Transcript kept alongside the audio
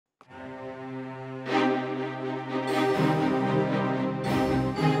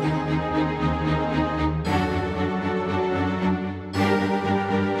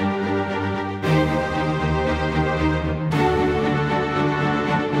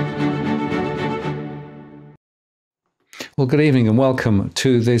Well, good evening and welcome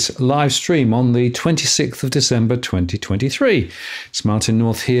to this live stream on the 26th of December 2023. It's Martin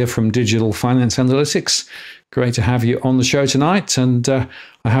North here from Digital Finance Analytics. Great to have you on the show tonight. And I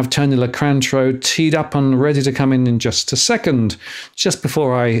have Tony Locantro teed up and ready to come in just a second. Just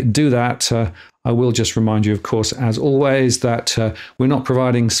before I do that, I will just remind you, of course, as always, that we're not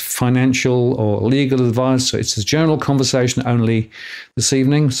providing financial or legal advice. So it's a general conversation only this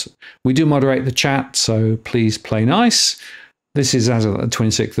evening. We do moderate the chat, so please play nice. This is as of the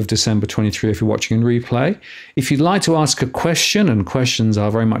 26th of December 23 if you're watching in replay. If you'd like to ask a question, and questions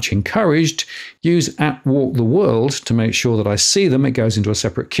are very much encouraged, use @WalkTheWorld to make sure that I see them. It goes into a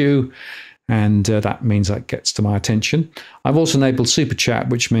separate queue, and that means that gets to my attention. I've also enabled Super Chat,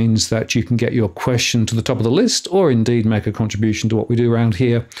 which means that you can get your question to the top of the list or indeed make a contribution to what we do around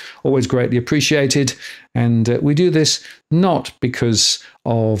here. Always greatly appreciated. And we do this not because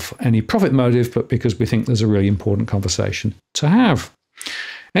of any profit motive, but because we think there's a really important conversation to have.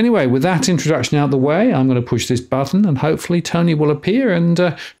 Anyway, with that introduction out of the way, I'm going to push this button and hopefully Tony will appear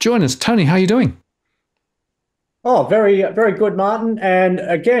and join us. Tony, how are you doing? Oh, very, very good, Martin. And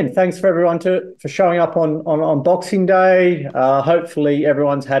again, thanks for everyone for showing up on Boxing Day. Hopefully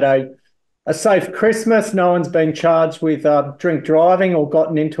everyone's had a safe Christmas. No one's been charged with drink driving or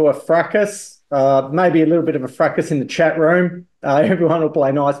gotten into a fracas. Maybe a little bit of a fracas in the chat room. Everyone will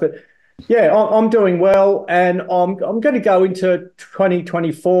play nice. But yeah, I'm doing well. And I'm going to go into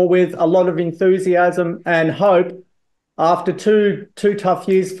 2024 with a lot of enthusiasm and hope after two tough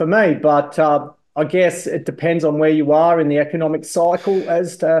years for me. But I guess it depends on where you are in the economic cycle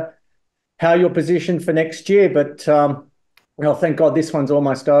as to how you're positioned for next year. But well, thank God this one's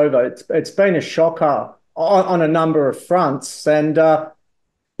almost over. It's been a shocker on a number of fronts. And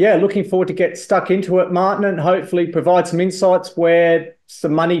yeah, looking forward to get stuck into it, Martin, and hopefully provide some insights where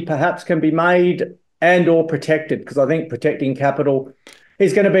some money perhaps can be made and or protected, because I think protecting capital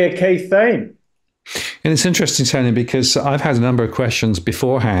is going to be a key theme. And it's interesting, Tony, because I've had a number of questions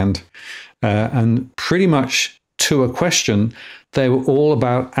beforehand. And pretty much to a question, they were all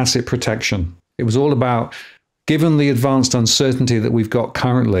about asset protection. It was all about, given the advanced uncertainty that we've got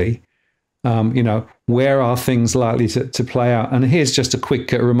currently, where are things likely to play out? And here's just a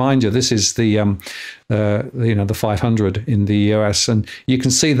quick reminder. This is the 500 in the US, and you can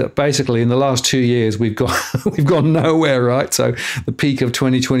see that basically in the last 2 years we've gone nowhere, right? So the peak of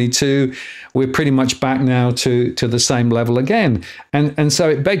 2022, we're pretty much back now to the same level again, and so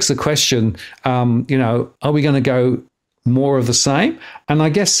it begs the question, are we going to go more of the same? And I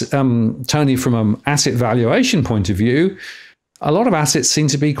guess, Tony, from an asset valuation point of view, a lot of assets seem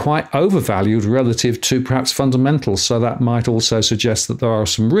to be quite overvalued relative to perhaps fundamentals. So that might also suggest that there are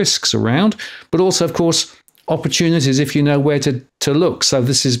some risks around, but also, of course, opportunities if you know where to look. So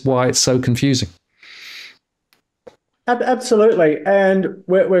this is why it's so confusing. Absolutely. And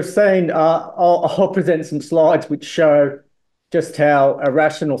we've seen, I'll present some slides which show just how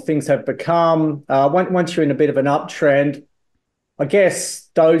irrational things have become. Once you're in a bit of an uptrend, I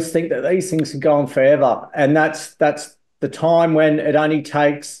guess those think that these things can go on forever. And that's the time when it only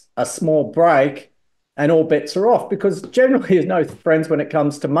takes a small break and all bets are off, because generally there's no friends when it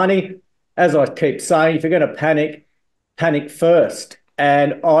comes to money. As I keep saying, if you're going to panic first.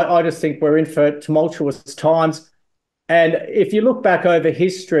 And I just think we're in for tumultuous times. And if you look back over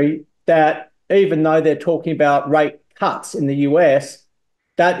history, that even though they're talking about rate cuts in the US,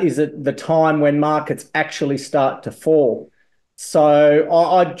 that is the time when markets actually start to fall. So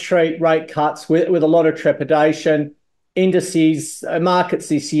I'd treat rate cuts with a lot of trepidation. Indices, markets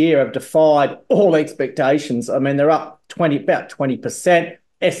this year have defied all expectations. I mean, they're up about 20%.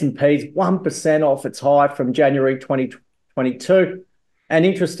 S&P's 1% off its high from January 2022. And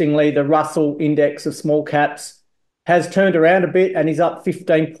interestingly, the Russell index of small caps has turned around a bit and is up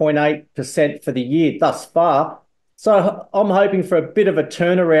 15.8% for the year thus far. So I'm hoping for a bit of a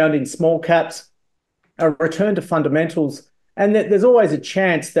turnaround in small caps, a return to fundamentals, and that there's always a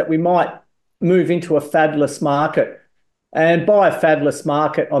chance that we might move into a fabulous market. And by a fabulous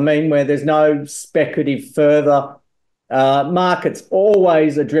market, I mean where there's no speculative further. Markets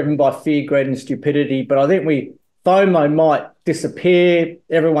always are driven by fear, greed, and stupidity. But I think FOMO might disappear.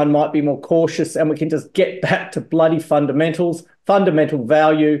 Everyone might be more cautious, and we can just get back to bloody fundamentals, fundamental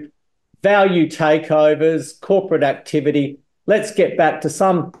value takeovers, corporate activity. Let's get back to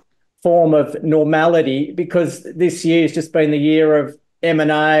some form of normality, because this year has just been the year of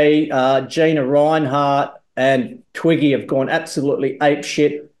M&A. Gina Rinehart and Twiggy have gone absolutely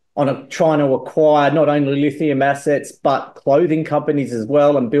apeshit on trying to acquire not only lithium assets, but clothing companies as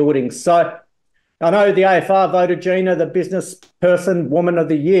well and buildings. So I know the AFR voted Gina the business person, woman of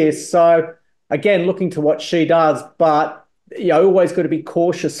the year. So again, looking to what she does, but always got to be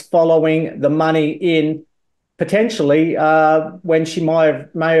cautious following the money in potentially when she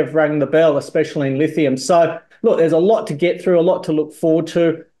may have rang the bell, especially in lithium. So look, there's a lot to get through, a lot to look forward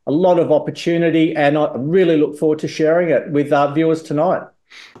to, a lot of opportunity, and I really look forward to sharing it with our viewers tonight.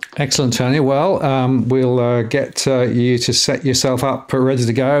 Excellent, Tony. Well, we'll get you to set yourself up ready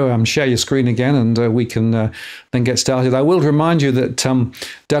to go, share your screen again, and we can then get started. I will remind you that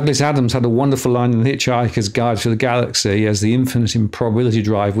Douglas Adams had a wonderful line in The Hitchhiker's Guide to the Galaxy as the infinite improbability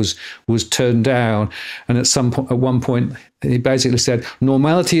drive was turned down. And at one point, he basically said,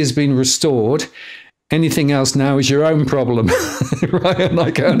 normality has been restored. Anything else now is your own problem, right? And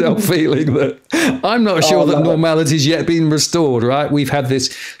I can't help feeling that I'm not sure that normality's yet been restored, right? We've had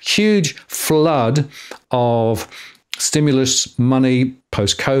this huge flood of stimulus money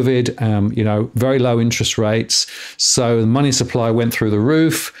post-COVID, very low interest rates. So the money supply went through the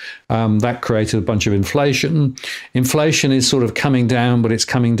roof. That created a bunch of inflation. Inflation is sort of coming down, but it's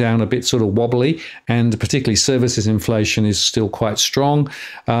coming down a bit sort of wobbly. And particularly services inflation is still quite strong.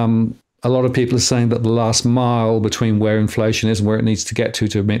 A lot of people are saying that the last mile between where inflation is and where it needs to get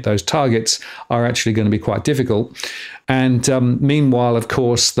to meet those targets are actually going to be quite difficult. And meanwhile, of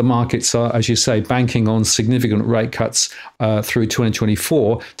course, the markets are, as you say, banking on significant rate cuts through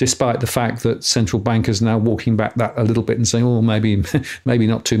 2024, despite the fact that central bankers are now walking back that a little bit and saying, oh, maybe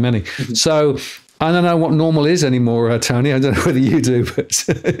not too many. So I don't know what normal is anymore, Tony. I don't know whether you do, but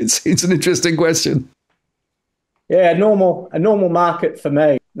it's an interesting question. Yeah, a normal market for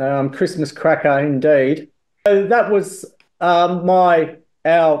me. Christmas cracker indeed. So that was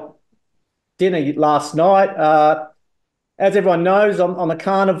our dinner last night. As everyone knows, I'm a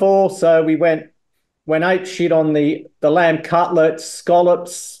carnivore, so we went ape shit on the lamb cutlets,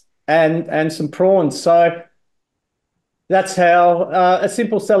 scallops, and some prawns. So that's how a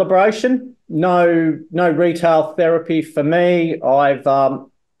simple celebration. No retail therapy for me. I've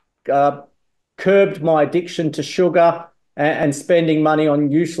curbed my addiction to sugar and spending money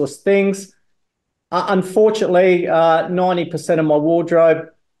on useless things. Unfortunately, 90% of my wardrobe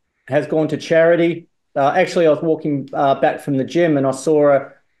has gone to charity. Actually, I was walking back from the gym and I saw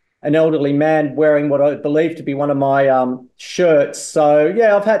an elderly man wearing what I believe to be one of my shirts. So,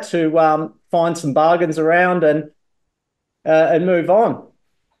 yeah, I've had to find some bargains around and move on.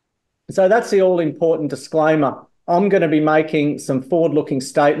 So that's the all-important disclaimer. I'm going to be making some forward-looking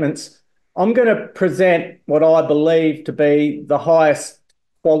statements. I'm going to present what I believe to be the highest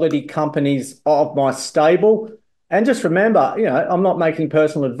quality companies of my stable. And just remember, I'm not making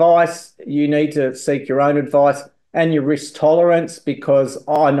personal advice. You need to seek your own advice and your risk tolerance, because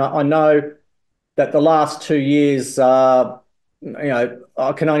I know that the last 2 years, I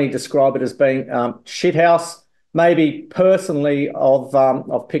can only describe it as being shithouse. Maybe personally,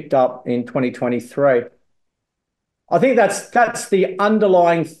 I've picked up in 2023. I think that's the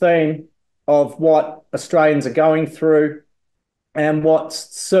underlying theme of what Australians are going through and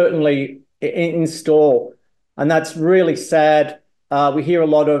what's certainly in store. And that's really sad. We hear a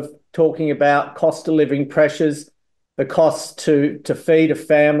lot of talking about cost of living pressures, the cost to feed a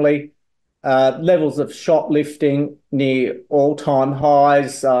family, levels of shoplifting near all-time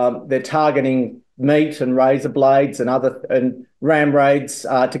highs. They're targeting meat and razor blades and ram raids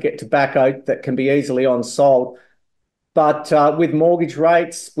to get tobacco that can be easily on-sold. But with mortgage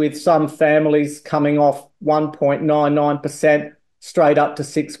rates, with some families coming off 1.99% straight up to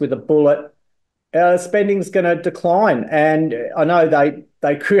 6% with a bullet, spending's going to decline. And I know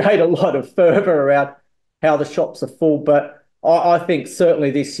they create a lot of fervour around how the shops are full, but I think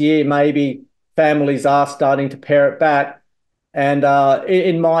certainly this year maybe families are starting to pare it back. And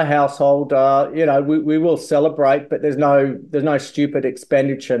in my household, we will celebrate, but there's no stupid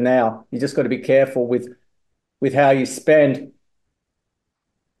expenditure now. You just got to be careful with how you spend.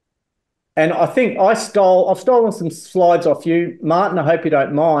 And I think I've stolen some slides off you, Martin. I hope you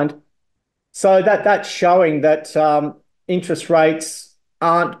don't mind. So that's showing that interest rates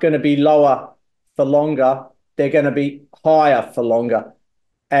aren't going to be lower for longer. They're going to be higher for longer.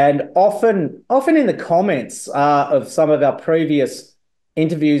 And often in the comments of some of our previous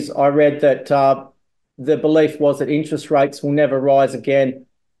interviews, I read that the belief was that interest rates will never rise again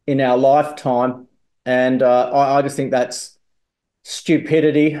in our lifetime. And I just think that's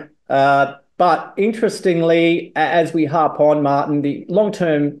stupidity. But interestingly, as we harp on, Martin, the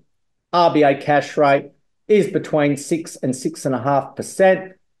long-term RBA cash rate is between 6 and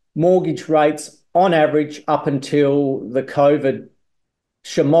 6.5%. Mortgage rates, on average, up until the COVID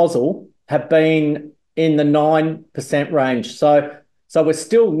schmozzle, have been in the 9% range. So we're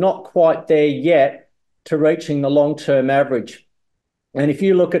still not quite there yet to reaching the long-term average. And if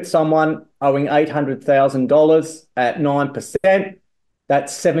you look at someone owing $800,000 at 9%,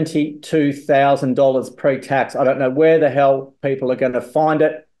 that's $72,000 pre-tax. I don't know where the hell people are going to find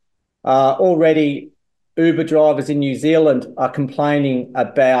it. Already, Uber drivers in New Zealand are complaining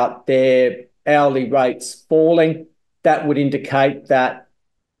about their hourly rates falling. That would indicate that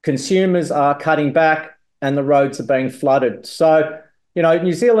consumers are cutting back and the roads are being flooded. So,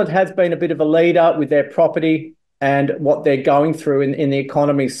 New Zealand has been a bit of a leader with their property and what they're going through in the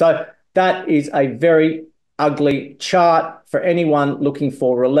economy. So that is a very ugly chart for anyone looking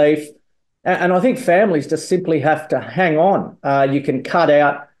for relief. And I think families just simply have to hang on. You can cut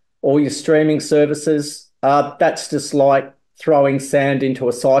out all your streaming services. That's just like throwing sand into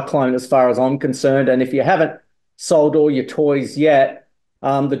a cyclone as far as I'm concerned. And if you haven't sold all your toys yet,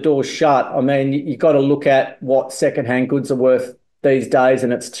 the door's shut. I mean, you've got to look at what secondhand goods are worth these days,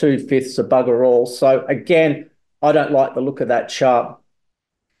 and it's 2/5 of bugger all. So again, I don't like the look of that chart.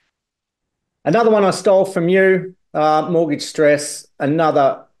 Another one I stole from you, mortgage stress,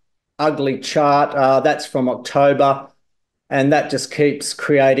 another ugly chart. That's from October, and that just keeps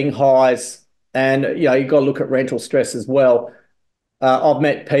creating highs. And, you've got to look at rental stress as well. I've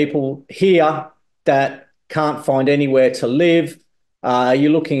met people here that can't find anywhere to live. You're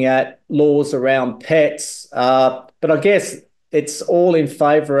looking at laws around pets. But I guess it's all in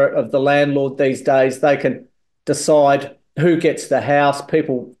favour of the landlord these days. They can decide who gets the house,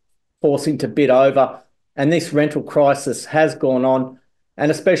 people forcing to bid over. And this rental crisis has gone on.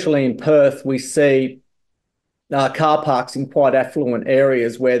 And especially in Perth, we see car parks in quite affluent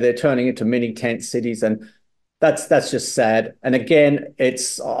areas where they're turning into mini tent cities. And that's just sad. And again,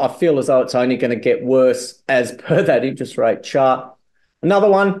 I feel as though it's only going to get worse as per that interest rate chart. Another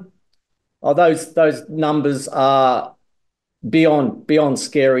one, those numbers are beyond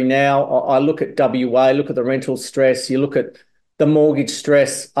scary now. I look at WA, look at the rental stress, you look at the mortgage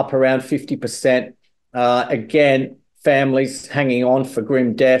stress up around 50%. Again, families hanging on for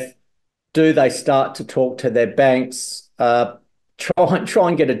grim death. Do they start to talk to their banks, try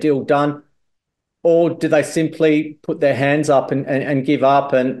and get a deal done? Or do they simply put their hands up and give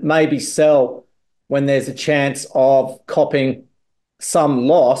up and maybe sell when there's a chance of copping some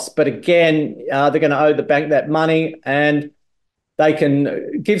loss? But again, they're going to owe the bank that money and they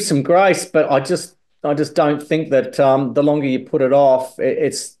can give some grace, but I just don't think that the longer you put it off,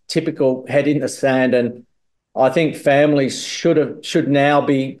 it's typical head in the sand. And I think families should now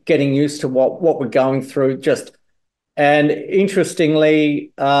be getting used to what we're going through. And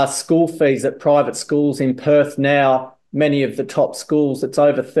interestingly, school fees at private schools in Perth now, many of the top schools, it's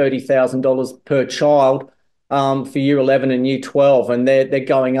over $30,000 per child for year 11 and year 12, and they're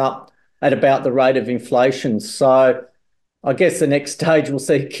going up at about the rate of inflation. So I guess the next stage we'll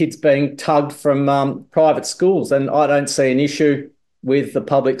see kids being tugged from private schools, and I don't see an issue with the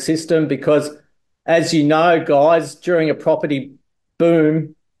public system because, as you know, guys, during a property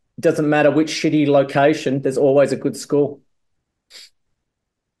boom, it doesn't matter which shitty location, there's always a good school.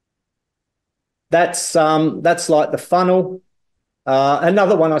 That's like the funnel.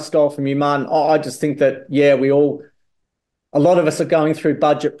 Another one I stole from you, Martin. I just think that, yeah, a lot of us are going through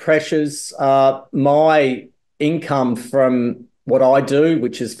budget pressures. My income from what I do,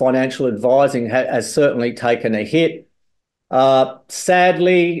 which is financial advising, has certainly taken a hit.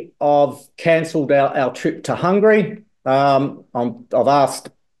 Sadly, I've cancelled our trip to Hungary. I've asked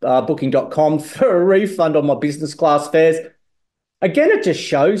booking.com for a refund on my business class fares. Again, it just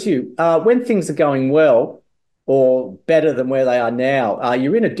shows you when things are going well or better than where they are now,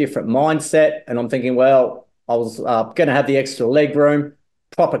 you're in a different mindset. And I'm thinking, well, I was going to have the extra leg room,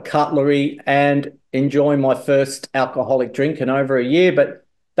 proper cutlery, and enjoy my first alcoholic drink in over a year, but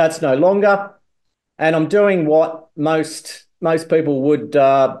that's no longer. And I'm doing what most people would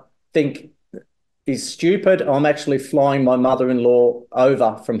think is stupid. I'm actually flying my mother-in-law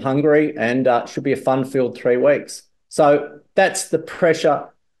over from Hungary, and should be a fun-filled 3 weeks. So that's the pressure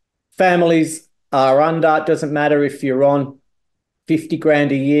families are under. It doesn't matter if you're on 50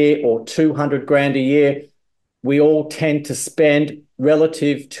 grand a year or 200 grand a year. We all tend to spend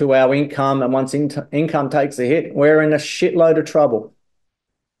relative to our income, and once income takes a hit, we're in a shitload of trouble.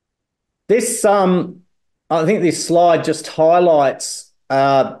 This, I think this slide just highlights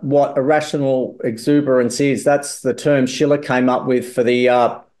what irrational exuberance is. That's the term Schiller came up with for the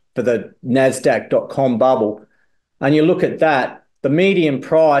NASDAQ.com bubble. And you look at that, the median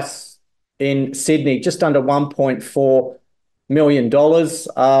price in Sydney, just under $1.4 million.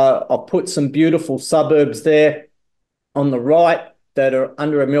 I've put some beautiful suburbs there on the right that are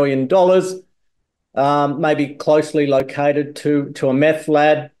under $1 million, maybe closely located to a meth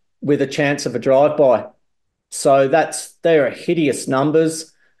lab with a chance of a drive-by. So they're hideous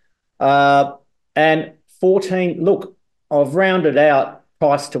numbers. And 14, look, I've rounded out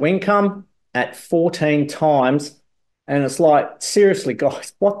price to income at 14 times. And it's like, seriously,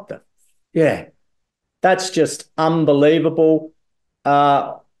 guys, yeah, that's just unbelievable.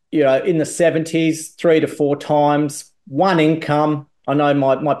 In the 70s, 3 to 4 times, one income. I know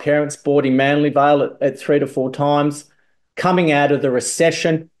my parents bought in Manly Vale at 3 to 4 times. Coming out of the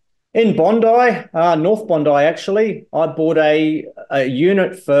recession in Bondi, North Bondi, actually, I bought a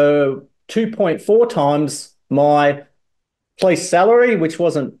unit for 2.4 times my police salary, which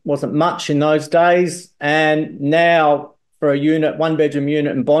wasn't much in those days. And now for a unit, one bedroom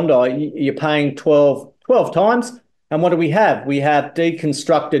unit in Bondi, you're paying 12 times. And what do we have? We have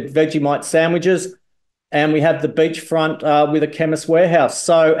deconstructed Vegemite sandwiches, and we have the beachfront with a Chemist Warehouse.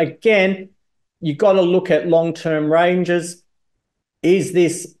 So again, you've got to look at long-term ranges. Is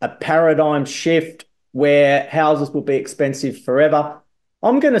this a paradigm shift where houses will be expensive forever?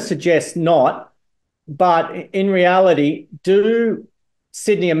 I'm going to suggest not. But in reality, do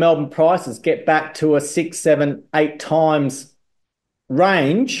Sydney and Melbourne prices get back to a 6, 7, 8 times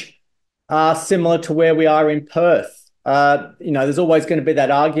range, similar to where we are in Perth? There's always going to be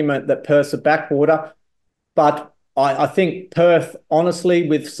that argument that Perth's a backwater, but I think Perth, honestly,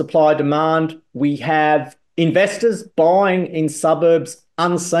 with supply demand, we have investors buying in suburbs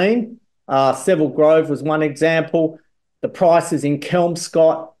unseen. Seville Grove was one example. The prices in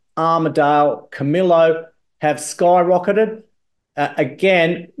Kelmscott, Armidale, Camillo have skyrocketed.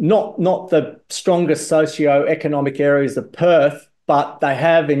 Again, not the strongest socio-economic areas of Perth, but they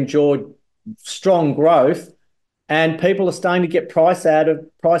have enjoyed strong growth, and people are starting to get priced out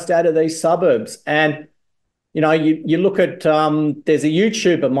of these suburbs. And you look at there's a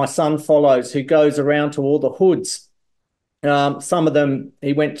YouTuber my son follows who goes around to all the hoods. Some of them,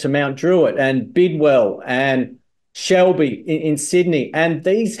 he went to Mount Druitt and Bidwell and Shelby in Sydney, and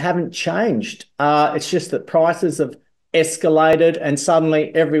these haven't changed. It's just that prices have escalated, and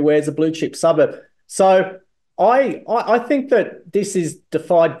suddenly everywhere's a blue chip suburb. So I think that this has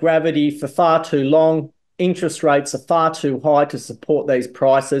defied gravity for far too long. Interest rates are far too high to support these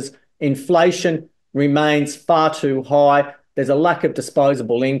prices. Inflation remains far too high. There's a lack of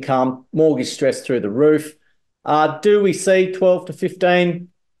disposable income, mortgage stress through the roof. Do we see 12 to 15%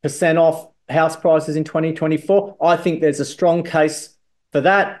 off house prices in 2024? I think there's a strong case for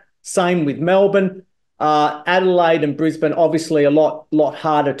that. Same with Melbourne. Adelaide and Brisbane, obviously a lot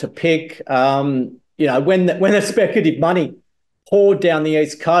harder to pick. When the speculative money poured down the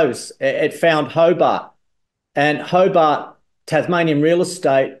East Coast, it found Hobart. And Hobart, Tasmanian real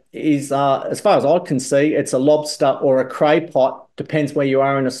estate is, as far as I can see, it's a lobster or a cray pot, depends where you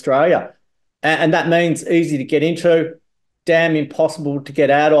are in Australia. And that means easy to get into, damn impossible to get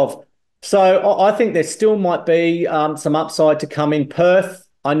out of. So I think there still might be some upside to come in Perth.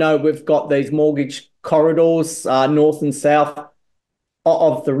 I know we've got these mortgage corridors, north and south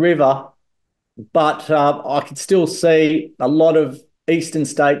of the river, but I could still see a lot of eastern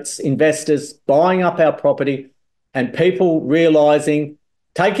states investors buying up our property, and people realising,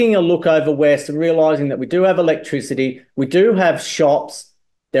 taking a look over west and realising that we do have electricity, we do have shops,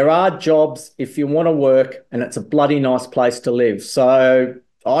 there are jobs if you want to work, and it's a bloody nice place to live. So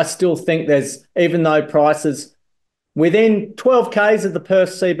I still think there's, even though prices within 12 Ks of the Perth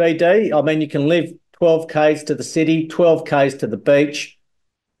CBD, I mean, you can live 12 Ks to the city, 12 Ks to the beach.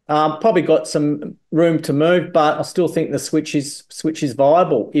 Probably got some room to move, but I still think the switch is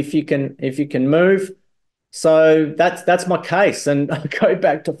viable if you can move. So that's my case, and I go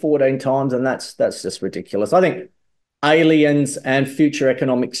back to 14 times, and that's just ridiculous. I think aliens and future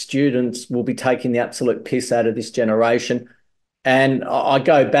economic students will be taking the absolute piss out of this generation. And I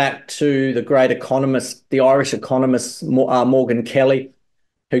go back to the great economist, the Irish economist, Morgan Kelly,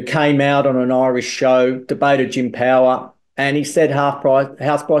 who came out on an Irish show, debated Jim Power, and he said house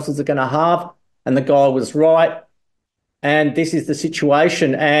prices are going to halve, and the guy was right. And this is the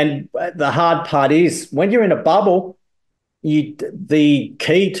situation. And the hard part is, when you're in a bubble, the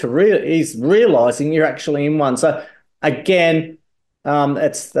key to is realising you're actually in one. So again,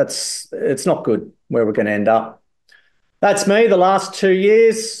 it's not good where we're going to end up. That's me. The last 2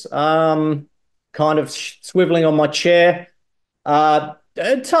 years, kind of swiveling on my chair.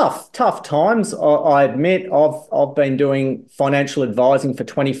 Tough times, I admit. I've been doing financial advising for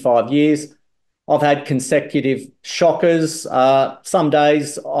 25 years. I've had consecutive shockers. Some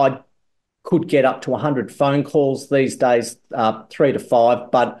days I could get up to 100 phone calls. These days, 3 to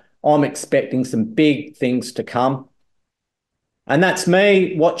 5, but I'm expecting some big things to come. And that's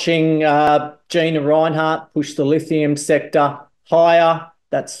me watching Gina Rinehart push the lithium sector higher.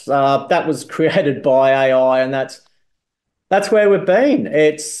 That was created by AI, and that's where we've been.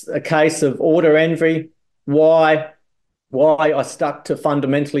 It's a case of order envy. Why I stuck to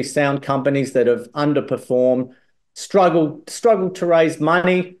fundamentally sound companies that have underperformed, struggled to raise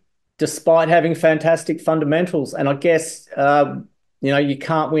money despite having fantastic fundamentals. And I guess you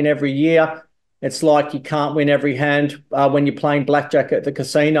can't win every year. It's like you can't win every hand when you're playing blackjack at the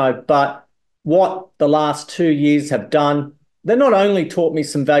casino. But what the last 2 years have done, they not only taught me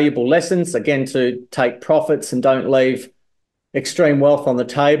some valuable lessons, again, to take profits and don't leave extreme wealth on the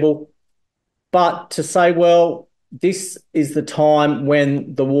table, but to say, well, this is the time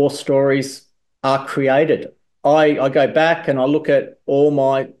when the war stories are created. I go back and I look at all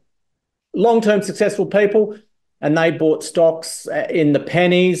my long-term successful people, and they bought stocks in the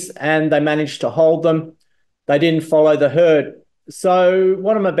pennies and they managed to hold them. They didn't follow the herd. So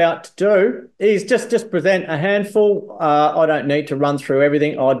what I'm about to do is just present a handful. I don't need to run through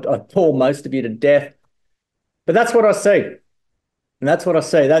everything. I'd bore most of you to death. But that's what I see. And that's what I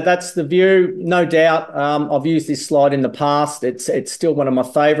see. That's the view, no doubt. I've used this slide in the past. It's still one of my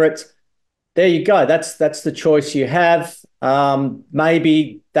favourites. There you go. That's the choice you have.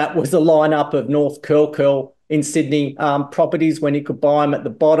 Maybe that was a lineup of North Curl in Sydney properties when you could buy them at the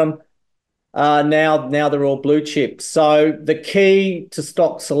bottom. Now they're all blue chips. So the key to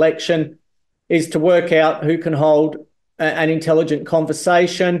stock selection is to work out who can hold an intelligent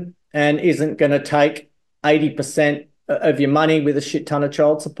conversation and isn't going to take 80% of your money with a shit ton of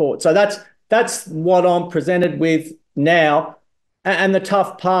child support. So that's what I'm presented with now. And the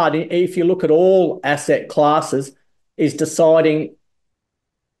tough part, if you look at all asset classes, is deciding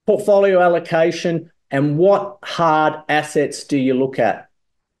portfolio allocation and what hard assets do you look at.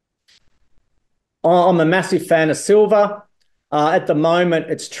 I'm a massive fan of silver. At the moment,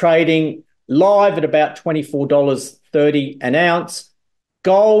 it's trading live at about $24.30 an ounce.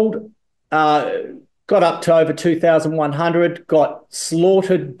 Gold got up to over 2,100, got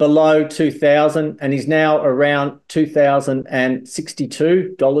slaughtered below 2,000, and is now around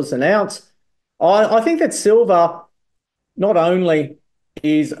 $2,062 an ounce. I think that silver not only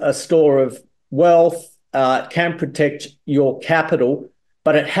is a store of wealth, can protect your capital,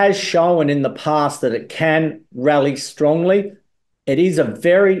 but it has shown in the past that it can rally strongly. It is a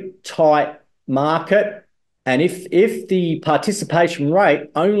very tight market. And if the participation rate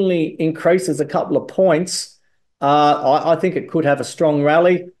only increases a couple of points, I think it could have a strong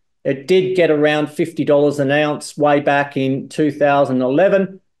rally. It did get around $50 an ounce way back in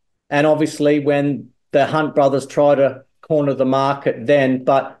 2011. And obviously when the Hunt brothers tried to corner the market then,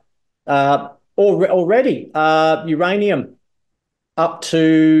 but already uranium up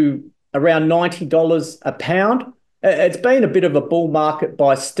to around $90 a pound. It's been a bit of a bull market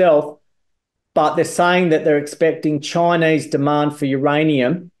by stealth, but they're saying that they're expecting Chinese demand for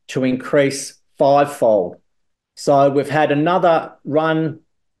uranium to increase fivefold. So we've had another run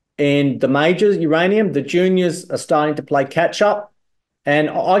in the majors uranium. The juniors are starting to play catch up. And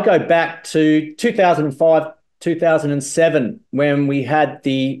I go back to 2005, 2007, when we had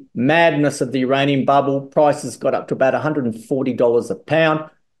the madness of the uranium bubble. Prices got up to about $140 a pound.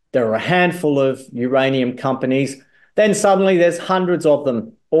 There are a handful of uranium companies. Then suddenly there's hundreds of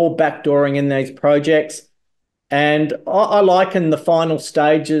them all backdooring in these projects. And I liken the final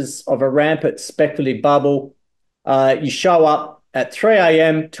stages of a rampant speculative bubble. You show up at 3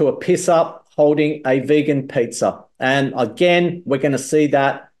 a.m. to a piss up holding a vegan pizza. And again, we're going to see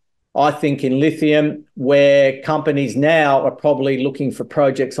that, I think, in lithium, where companies now are probably looking for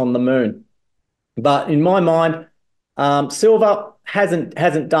projects on the moon. But in my mind, silver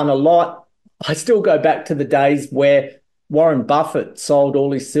hasn't done a lot. I still go back to the days where Warren Buffett sold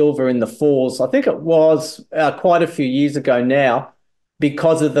all his silver in the fours. I think it was quite a few years ago now,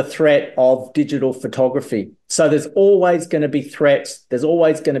 because of the threat of digital photography. So there's always going to be threats. There's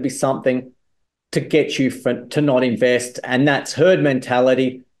always going to be something to get you to not invest. And that's herd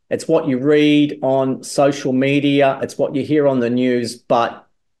mentality. It's what you read on social media. It's what you hear on the news. But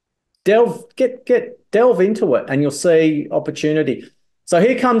delve into it and you'll see opportunity. So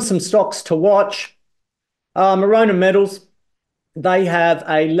here comes some stocks to watch. Morona Metals, they have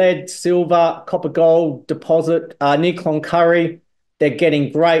a lead, silver, copper, gold deposit near Cloncurry. They're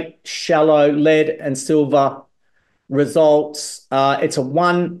getting great shallow lead and silver results. It's a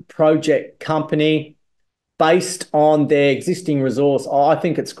one project company based on their existing resource. I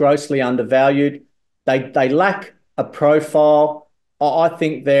think it's grossly undervalued. They lack a profile. I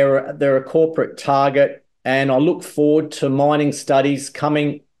think they're a corporate target, and I look forward to mining studies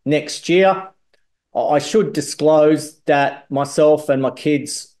coming next year. I should disclose that myself and my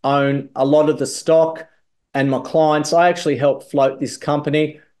kids own a lot of the stock. and my clients. I actually helped float this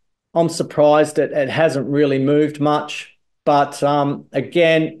company. I'm surprised it hasn't really moved much. But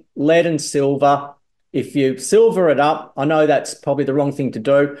again, lead and silver, if you silver it up, I know that's probably the wrong thing to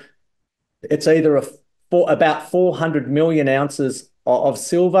do. It's either about 400 million ounces of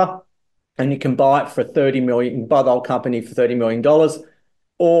silver, and you can buy it for 30 million. You can buy the whole company for $30 million,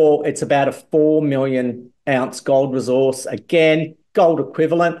 or it's about a 4 million ounce gold resource. Again, gold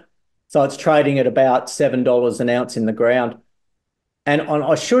equivalent. So it's trading at about $7 an ounce in the ground. And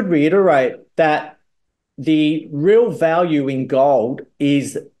I should reiterate that the real value in gold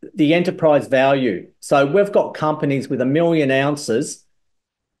is the enterprise value. So we've got companies with 1 million ounces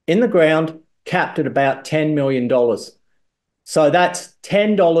in the ground capped at about $10 million. So that's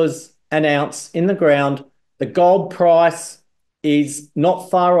 $10 an ounce in the ground. The gold price is not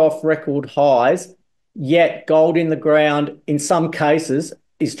far off record highs, yet gold in the ground, in some cases,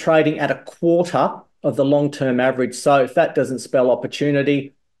 is trading at a quarter of the long-term average. So if that doesn't spell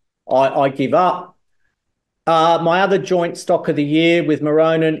opportunity, I give up. My other joint stock of the year with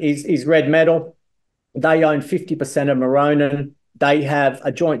Maronan is Red Metal. They own 50% of Maronan. They have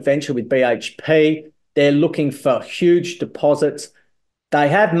a joint venture with BHP. They're looking for huge deposits. They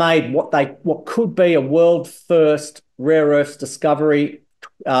have made what could be a world first rare earths discovery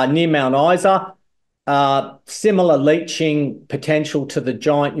near Mount Isa. Similar leaching potential to the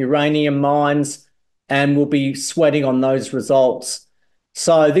giant uranium mines, and we'll be sweating on those results.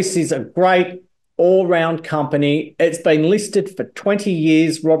 So this is a great all-round company. It's been listed for 20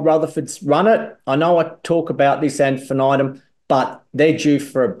 years. Rob Rutherford's run it. I know I talk about this ad infinitum, but they're due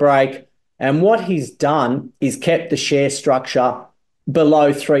for a break. And what he's done is kept the share structure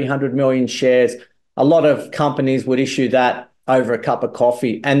below 300 million shares. A lot of companies would issue that over a cup of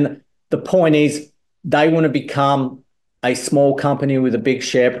coffee. And the point is, they want to become a small company with a big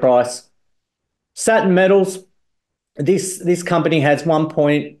share price. Saturn Metals, this company has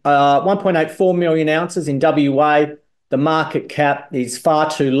 1.84 million ounces in WA. The market cap is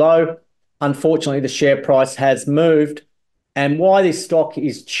far too low. Unfortunately, the share price has moved. And why this stock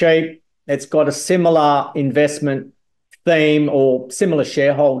is cheap, it's got a similar investment theme or similar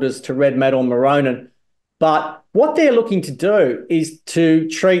shareholders to Red Metal and Maronan. But what they're looking to do is to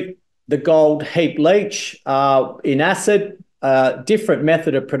treat the gold heap leach in acid, different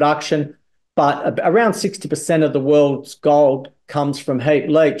method of production, but around 60% of the world's gold comes from heap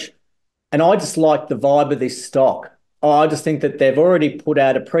leach. And I just like the vibe of this stock. I just think that they've already put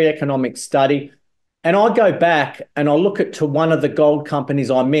out a pre-economic study. And I go back and I look at to one of the gold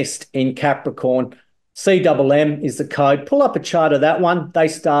companies I missed in Capricorn. CMM is the code. Pull up a chart of that one. They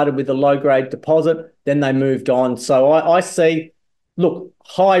started with a low-grade deposit, then they moved on. So I see, look,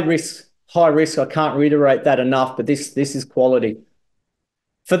 high risk. I can't reiterate that enough, but this is quality.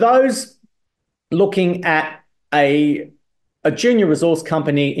 For those looking at a junior resource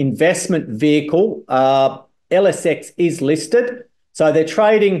company investment vehicle, LSX is listed. So they're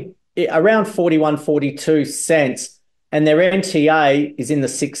trading around 41, 42 cents, and their NTA is in the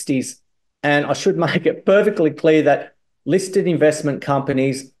 60s. And I should make it perfectly clear that listed investment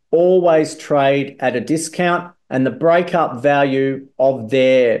companies always trade at a discount, and the breakup value of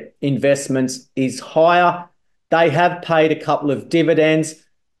their investments is higher. They have paid a couple of dividends.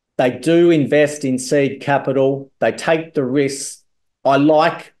 They do invest in seed capital. They take the risks. I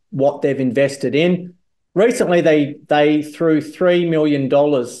like what they've invested in. Recently, they threw $3 million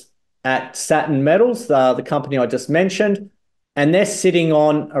at Saturn Metals, the company I just mentioned, and they're sitting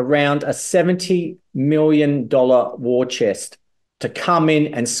on around a $70 million war chest to come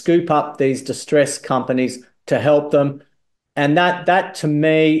in and scoop up these distressed companies to help them. And that to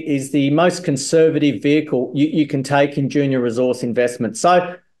me is the most conservative vehicle you can take in junior resource investment.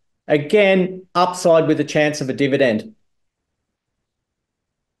 So again, upside with a chance of a dividend.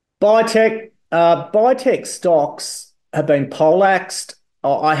 Biotech stocks have been poleaxed.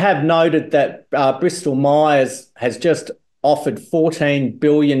 I have noted that Bristol Myers has just offered $14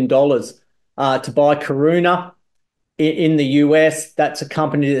 billion to buy Karuna in the US. That's a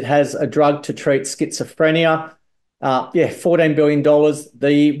company that has a drug to treat schizophrenia. $14 billion.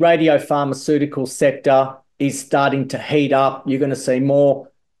 The radiopharmaceutical sector is starting to heat up. You're going to see more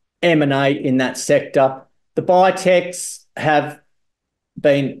M&A in that sector. The biotechs have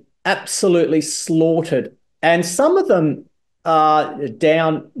been absolutely slaughtered, and some of them are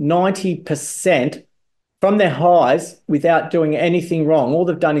down 90% from their highs without doing anything wrong. All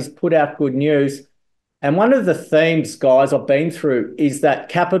they've done is put out good news. And one of the themes, guys, I've been through is that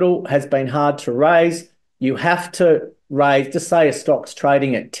capital has been hard to raise. You have to raise, just say a stock's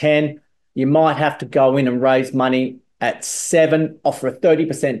trading at 10, you might have to go in and raise money at 7, offer a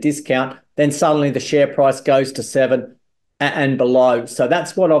 30% discount, then suddenly the share price goes to 7 and below. So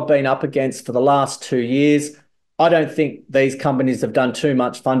that's what I've been up against for the last 2 years. I don't think these companies have done too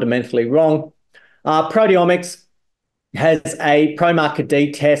much fundamentally wrong. Proteomics has a pro-marker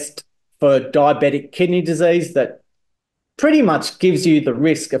D test for diabetic kidney disease that pretty much gives you the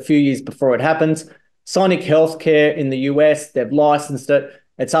risk a few years before it happens. Sonic Healthcare in the US, they've licensed it.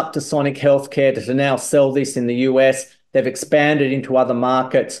 It's up to Sonic Healthcare to now sell this in the US. They've expanded into other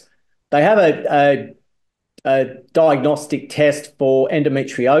markets. They have a diagnostic test for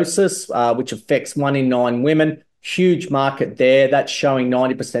endometriosis, which affects 1 in 9 women. Huge market there. That's showing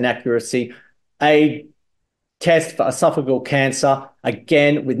 90% accuracy. A test for esophageal cancer,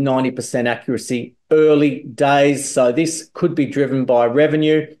 again with 90% accuracy, early days. So this could be driven by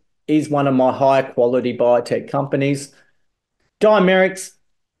revenue, is one of my higher quality biotech companies. Dimerix,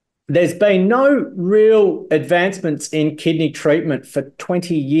 there's been no real advancements in kidney treatment for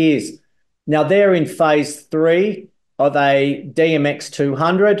 20 years. Now they're in phase 3 of a DMX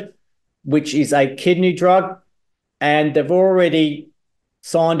 200, which is a kidney drug, and they've already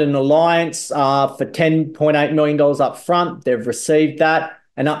signed an alliance for $10.8 million up front. They've received that,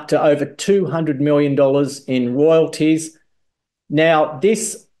 and up to over $200 million in royalties. Now,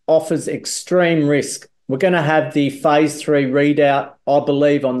 this offers extreme risk. We're going to have the phase 3 readout, I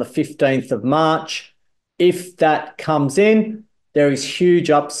believe, on the 15th of March. If that comes in, there is huge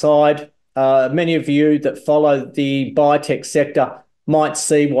upside. Many of you that follow the biotech sector might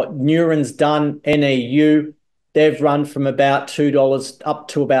see what Neuren's done, NEU. They've run from about $2 up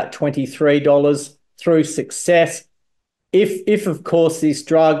to about $23 through success. If of course, this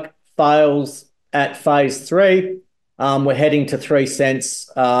drug fails at phase 3, we're heading to 3 cents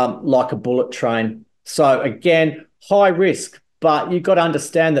like a bullet train. So again, high risk, but you've got to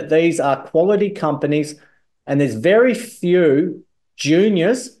understand that these are quality companies and there's very few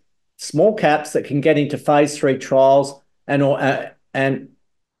juniors, small caps that can get into phase 3 trials and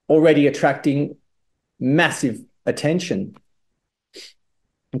already attracting massive attention.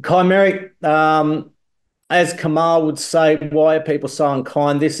 Chimeric, as Kamal would say, why are people so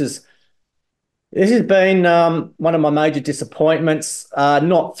unkind? This has been one of my major disappointments,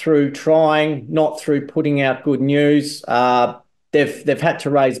 not through trying, not through putting out good news. They've had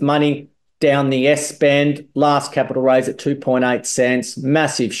to raise money down the S bend, last capital raise at 2.8 cents,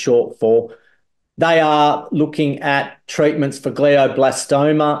 massive shortfall. They are looking at treatments for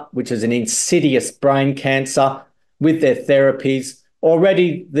glioblastoma, which is an insidious brain cancer, with their therapies.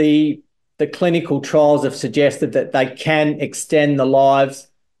 Already the clinical trials have suggested that they can extend the lives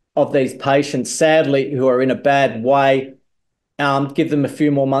of these patients, sadly, who are in a bad way, give them a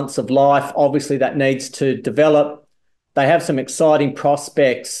few more months of life. Obviously, that needs to develop. They have some exciting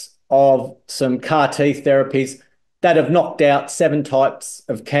prospects of some CAR T therapies that have knocked out 7 types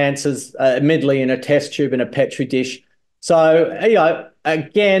of cancers, admittedly in a test tube and a Petri dish. So,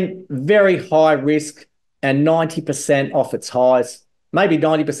 again, very high risk and 90% off its highs, maybe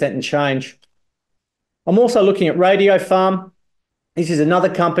 90% and change. I'm also looking at Radiopharm. This is another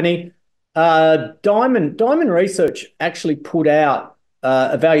company. Diamond Research actually put out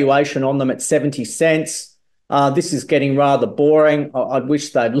a valuation on them at 70 cents. This is getting rather boring. I'd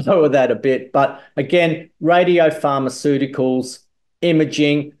wish they'd lower that a bit. But again, radiopharmaceuticals,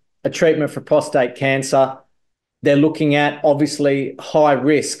 imaging, a treatment for prostate cancer. They're looking at obviously high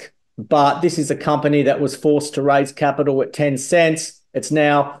risk, but this is a company that was forced to raise capital at 10 cents. It's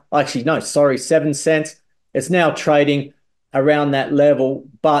now, 7 cents. It's now trading around that level.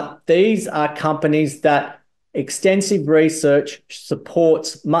 But these are companies that extensive research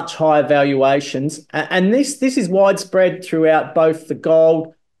supports much higher valuations. And this is widespread throughout both the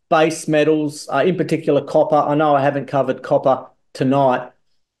gold, base metals, in particular copper. I know I haven't covered copper tonight.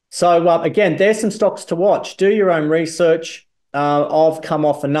 So again, there's some stocks to watch. Do your own research. I've come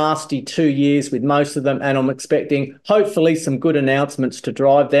off a nasty 2 years with most of them, and I'm expecting hopefully some good announcements to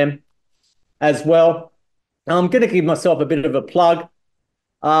drive them as well. I'm going to give myself a bit of a plug.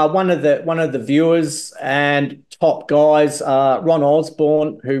 One of the viewers and top guys, Ron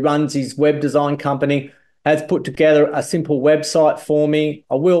Osborne, who runs his web design company, has put together a simple website for me.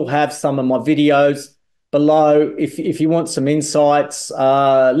 I will have some of my videos below. If you want some insights,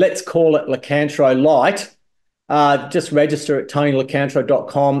 let's call it Locantro Light. Just register at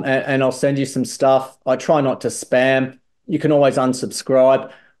tonylocantro.com and I'll send you some stuff. I try not to spam. You can always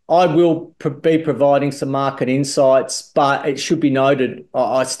unsubscribe. I will be providing some market insights, but it should be noted,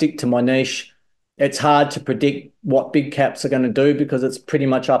 I stick to my niche. It's hard to predict what big caps are going to do because it's pretty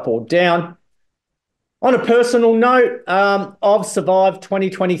much up or down. On a personal note, I've survived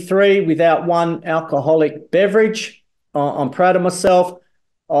 2023 without one alcoholic beverage. I'm proud of myself.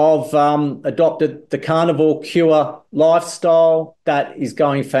 I've adopted the carnivore cure lifestyle. That is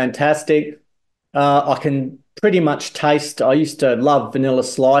going fantastic. I can pretty much taste. I used to love vanilla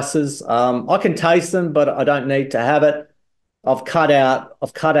slices. I can taste them, but I don't need to have it. I've cut out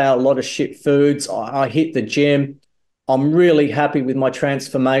a lot of shit foods. I hit the gym. I'm really happy with my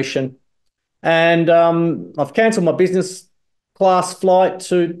transformation. And I've cancelled my business class flight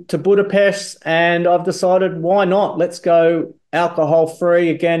to Budapest, and I've decided, why not? Let's go alcohol free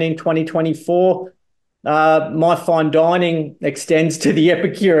again in 2024. My fine dining extends to the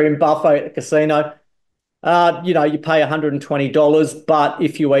Epicurean buffet at the casino. You pay $120, but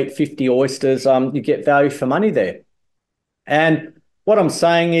if you eat 50 oysters, you get value for money there. And what I'm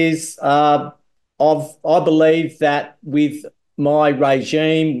saying is, I believe that with my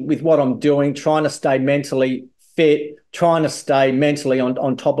regime, with what I'm doing, trying to stay mentally fit, trying to stay mentally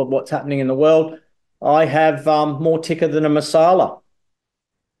on top of what's happening in the world, I have more ticker than a masala.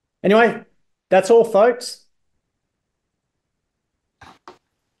 Anyway, that's all, folks.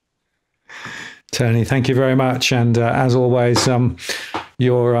 Tony, thank you very much. And as always,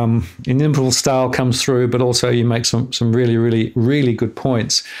 your inimitable style comes through, but also you make some really, really, really good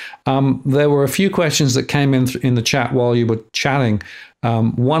points. There were a few questions that came in the chat while you were chatting.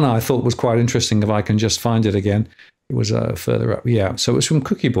 One I thought was quite interesting, if I can just find it again. It was further up. Yeah, so it was from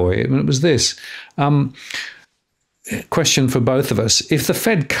Cookie Boy. And it was this. Question for both of us. If the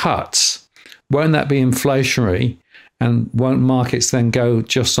Fed cuts, won't that be inflationary? And won't markets then go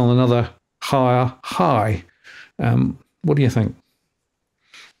just on another higher high? What do you think?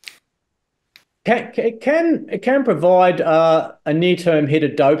 It can provide a near-term hit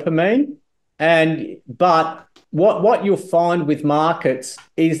of dopamine, but what you'll find with markets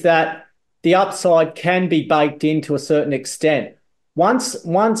is that the upside can be baked in to a certain extent. Once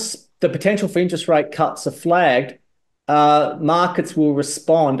the potential for interest rate cuts are flagged, markets will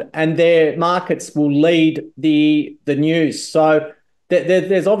respond, and their markets will lead the news. So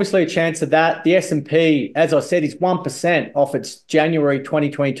there's obviously a chance of that. The S&P, as I said, is 1% off its January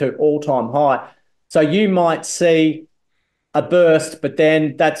 2022 all-time high. So you might see a burst, but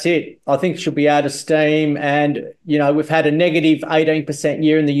then that's it. I think it should be out of steam. And, we've had a negative 18%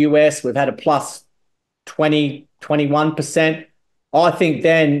 year in the US. We've had a plus 20, 21%. I think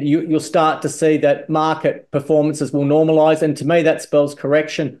then you'll start to see that market performances will normalize. And to me, that spells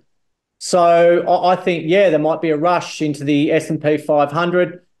correction. So I think, there might be a rush into the S&P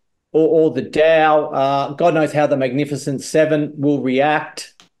 500 or the Dow. God knows how the Magnificent Seven will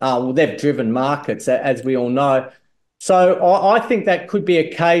react. Well, they've driven markets, as we all know. So I think that could be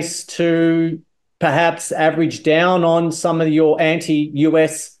a case to perhaps average down on some of your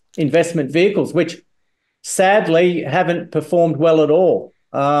anti-US investment vehicles, which sadly haven't performed well at all.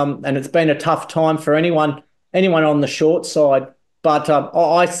 And it's been a tough time for anyone on the short side. But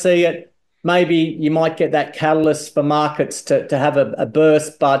I see it. Maybe you might get that catalyst for markets to have a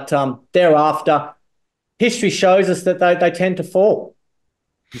burst, but thereafter, history shows us that they tend to fall.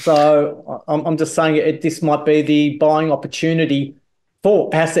 So I'm just saying this might be the buying opportunity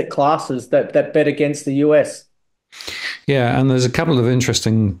for asset classes that bet against the US. Yeah, and there's a couple of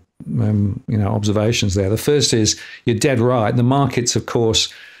interesting observations there. The first is you're dead right. The markets, of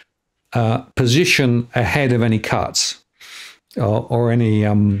course, position ahead of any cuts. Or any,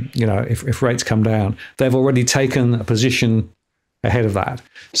 if rates come down, they've already taken a position ahead of that.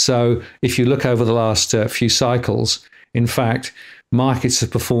 So if you look over the last few cycles, in fact, markets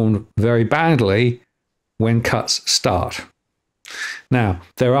have performed very badly when cuts start. Now,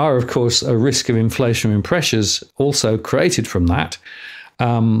 there are, of course, a risk of inflationary pressures also created from that.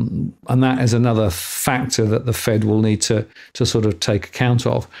 And that is another factor that the Fed will need to sort of take account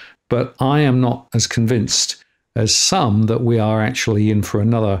of. But I am not as convinced as some that we are actually in for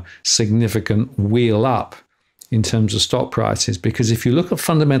another significant wheel up in terms of stock prices. Because if you look at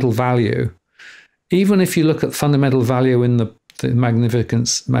fundamental value, even if you look at fundamental value in the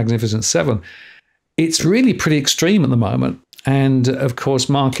Magnificent Seven, it's really pretty extreme at the moment. And of course,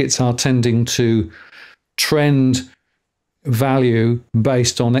 markets are tending to trend value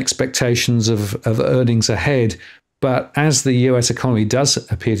based on expectations of earnings ahead. But as the US economy does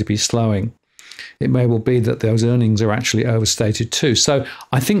appear to be slowing, it may well be that those earnings are actually overstated too. So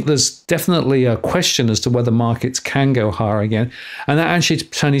I think there's definitely a question as to whether markets can go higher again. And that actually,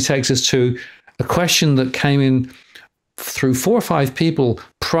 Tony, takes us to a question that came in through 4 or 5 people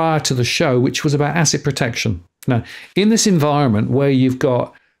prior to the show, which was about asset protection. Now, in this environment where you've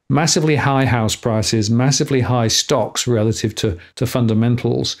got massively high house prices, massively high stocks relative to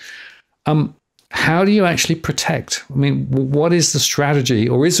fundamentals, how do you actually protect? I mean, what is the strategy,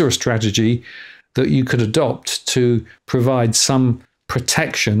 or is there a strategy that you could adopt to provide some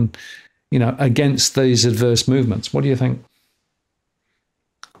protection, against these adverse movements? What do you think?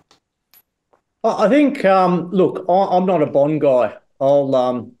 I think, look, I'm not a bond guy.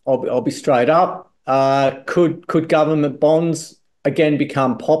 I'll be straight up. Could government bonds again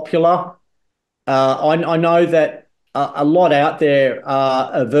become popular? I know that a lot out there are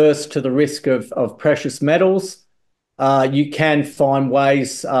averse to the risk of precious metals. You can find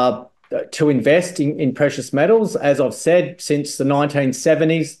ways to invest in precious metals. As I've said, since the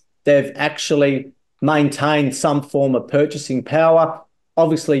 1970s, they've actually maintained some form of purchasing power.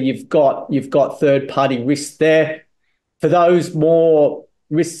 Obviously, you've got third-party risks there. For those more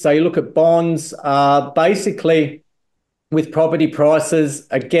risks, so you look at bonds, basically with property prices,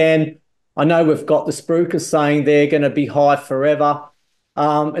 again, I know we've got the spruikers saying they're going to be high forever.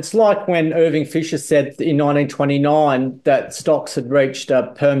 It's like when Irving Fisher said in 1929 that stocks had reached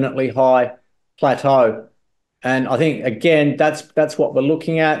a permanently high plateau. And I think, again, that's what we're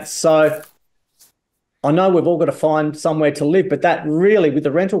looking at. So I know we've all got to find somewhere to live, but that really, with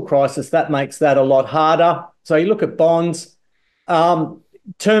the rental crisis, that makes that a lot harder. So you look at bonds, term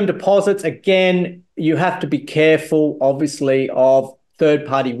deposits, again, you have to be careful, obviously, of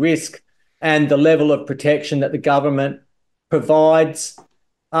third-party risk and the level of protection that the government provides.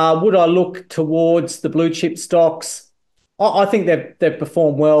 Would I look towards the blue chip stocks? I think they've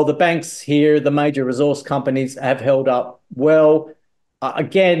performed well. The banks here, the major resource companies have held up well.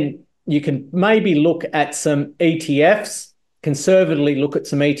 Again, you can maybe look at some ETFs, conservatively look at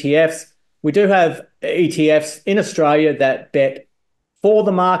some ETFs. We do have ETFs in Australia that bet for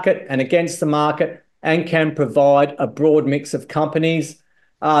the market and against the market and can provide a broad mix of companies.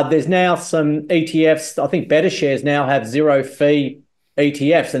 There's now some ETFs, I think BetterShares now have zero fee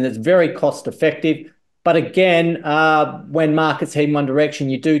ETFs, and it's very cost effective. But again, when markets head in one direction,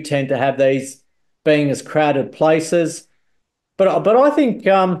 you do tend to have these being as crowded places. But I think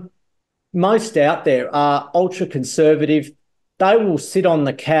most out there are ultra conservative. They will sit on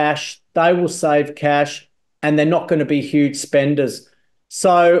the cash, they will save cash, and they're not going to be huge spenders.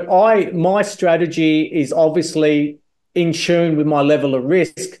 So my strategy is obviously in tune with my level of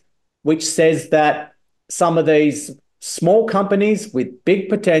risk, which says that some of these small companies with big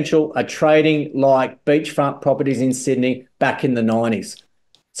potential are trading like beachfront properties in Sydney back in the 90s.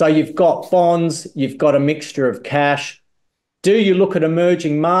 So you've got bonds, you've got a mixture of cash. Do you look at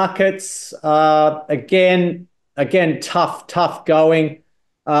emerging markets? Again, tough going.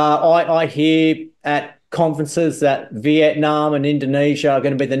 I hear at conferences that Vietnam and Indonesia are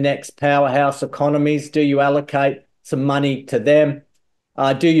going to be the next powerhouse economies. Do you allocate some money to them?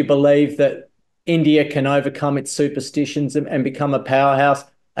 Do you believe that India can overcome its superstitions and become a powerhouse?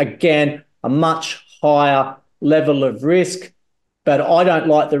 Again, a much higher level of risk, but I don't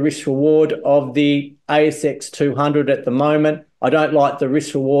like the risk reward of the ASX 200 at the moment. I don't like the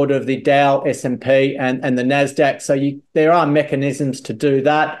risk reward of the Dow, S&P and the NASDAQ. So there are mechanisms to do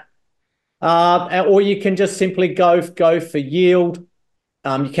that. Or you can just simply go for yield.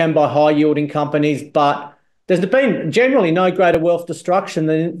 You can buy high yielding companies, but there's been generally no greater wealth destruction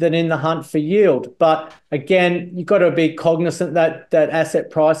than in the hunt for yield. But again, you've got to be cognizant that asset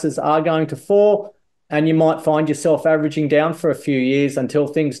prices are going to fall, and you might find yourself averaging down for a few years until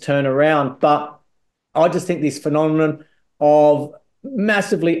things turn around. But I just think this phenomenon of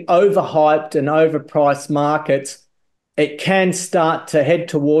massively overhyped and overpriced markets, it can start to head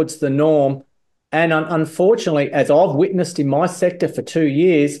towards the norm. And unfortunately, as I've witnessed in my sector for 2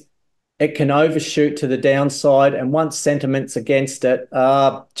 years, it can overshoot to the downside. And once sentiment's against it,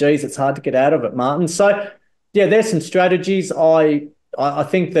 it's hard to get out of it, Martin. So, yeah, there's some strategies. I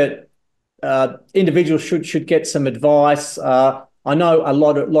think that individuals should get some advice. I know a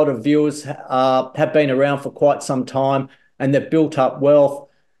lot of viewers have been around for quite some time and they've built up wealth.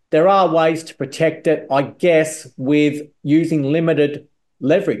 There are ways to protect it, I guess, with using limited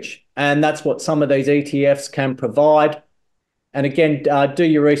leverage. And that's what some of these ETFs can provide. And again, do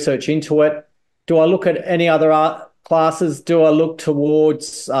your research into it. Do I look at any other art classes? Do I look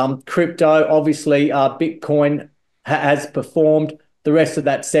towards crypto? Obviously, Bitcoin has performed. The rest of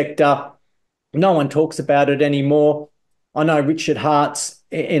that sector, no one talks about it anymore. I know Richard Hart's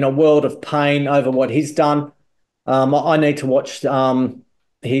in a world of pain over what he's done. I need to watch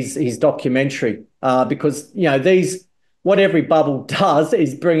his documentary because, what every bubble does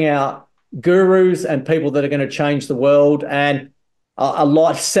is bring out gurus and people that are going to change the world. And a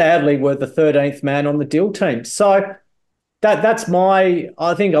lot, sadly, were the 13th man on the deal team. So that's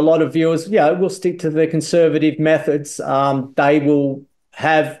I think a lot of viewers, will stick to the conservative methods. They will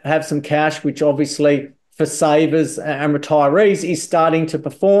have some cash, which obviously for savers and retirees is starting to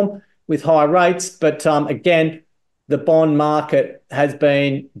perform. with high rates. But again, the bond market has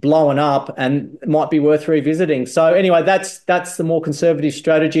been blowing up and it might be worth revisiting. So anyway, that's the more conservative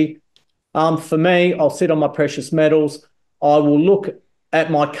strategy. For me, I'll sit on my precious metals. I will look at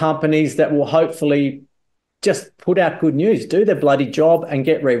my companies that will hopefully just put out good news, do their bloody job and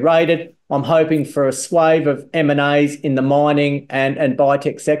get re-rated. I'm hoping for a swathe of M&As in the mining and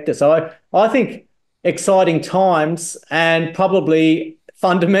biotech sector. So I think exciting times, and probably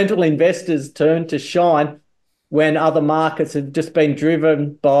fundamental investors turn to shine when other markets have just been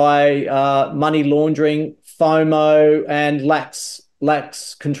driven by money laundering, FOMO, and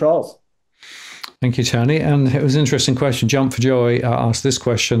lax controls. Thank you, Tony. And it was an interesting question. Jump for Joy asked this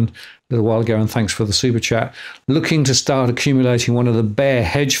question a little while ago, and thanks for the super chat. Looking to start accumulating one of the bear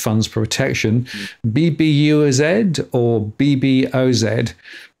hedge funds for protection, BBUZ or BBOZ?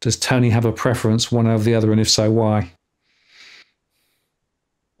 Does Tony have a preference, one over the other, and if so, why?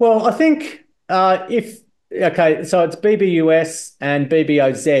 Well, I think so it's BBUS and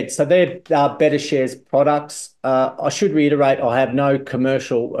BBOZ. So they're Better Shares products. I should reiterate, I have no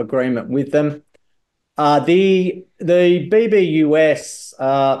commercial agreement with them. The BBUS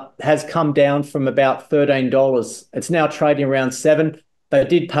has come down from about $13. It's now trading around $7. They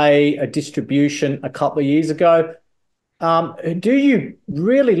did pay a distribution a couple of years ago. Do you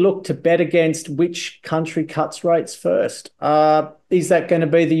really look to bet against which country cuts rates first? Is that going to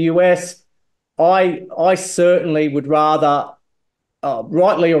be the US? I certainly would rather,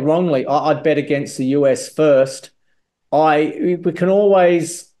 rightly or wrongly, I'd bet against the US first. We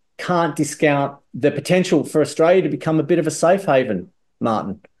can't discount the potential for Australia to become a bit of a safe haven,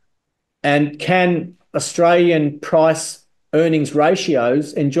 Martin. And can Australian price earnings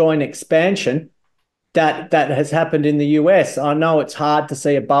ratios enjoy an expansion that has happened in the US? I know it's hard to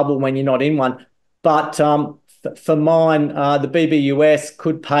see a bubble when you're not in one, but for mine, the BBUS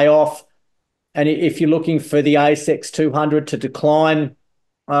could pay off. And if you're looking for the ASX 200 to decline,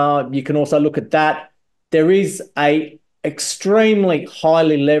 you can also look at that. There is a extremely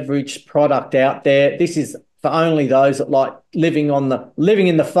highly leveraged product out there. This is for only those that like living in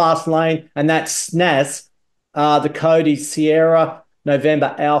the fast lane, and that's SNAS. The code is Sierra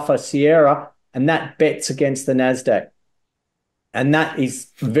November Alpha Sierra, and that bets against the Nasdaq, and that is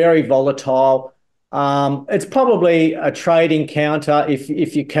very volatile. It's probably a trading counter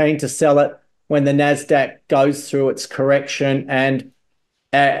if you're keen to sell it when the Nasdaq goes through its correction, and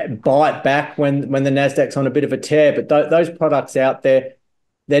buy it back when the Nasdaq's on a bit of a tear. But those products out there,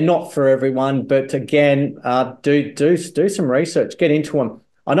 they're not for everyone. But again, do some research, get into them.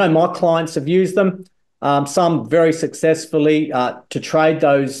 I know my clients have used them, some very successfully, to trade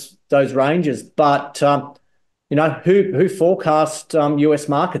those ranges. But who forecast US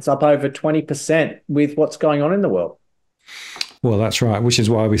markets up over 20% with what's going on in the world? Well, that's right, which is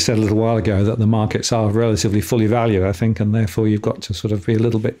why we said a little while ago that the markets are relatively fully valued, I think, and therefore you've got to sort of be a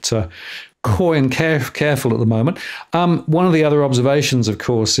little bit coy and careful at the moment. One of the other observations, of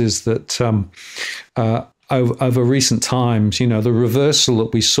course, is that over recent times, the reversal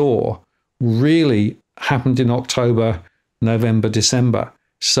that we saw really happened in October, November, December.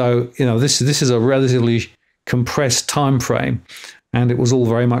 So, this is a relatively compressed time frame. And it was all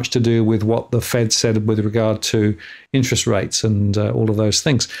very much to do with what the Fed said with regard to interest rates and all of those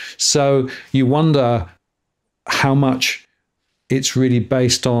things. So you wonder how much it's really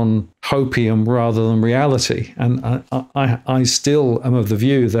based on hopium rather than reality. And I still am of the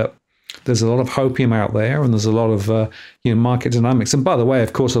view that there's a lot of hopium out there, and there's a lot of market dynamics. And by the way,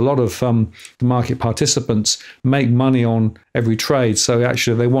 of course, a lot of the market participants make money on every trade. So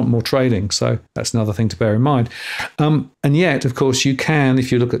actually, they want more trading. So that's another thing to bear in mind. And yet, of course, you can,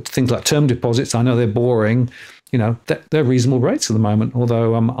 if you look at things like term deposits, I know they're boring. They're reasonable rates at the moment.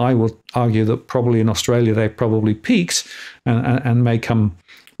 Although I will argue that probably in Australia they probably peaked and may come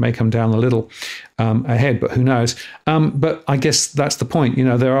down a little ahead, but who knows? But I guess that's the point.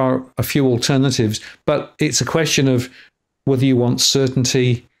 There are a few alternatives, but it's a question of whether you want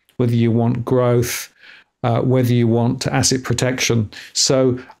certainty, whether you want growth, whether you want asset protection.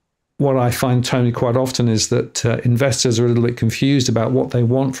 So what I find, Tony, quite often is that investors are a little bit confused about what they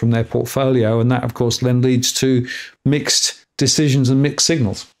want from their portfolio, and that, of course, then leads to mixed decisions and mixed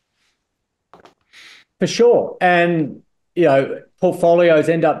signals. For sure. And portfolios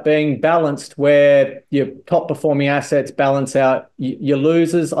end up being balanced where your top performing assets balance out your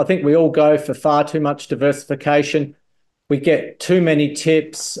losers. I think we all go for far too much diversification. We get too many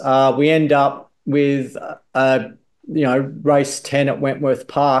tips. We end up with, race 10 at Wentworth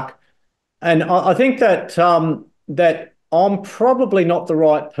Park. And I think that that I'm probably not the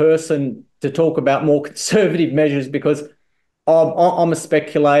right person to talk about more conservative measures, because I'm a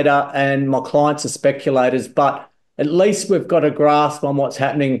speculator and my clients are speculators, but at least we've got a grasp on what's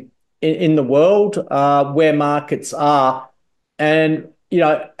happening in the world, where markets are. And,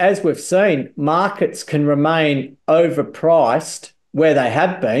 as we've seen, markets can remain overpriced where they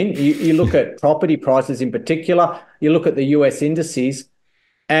have been. You look at property prices in particular, you look at the US indices,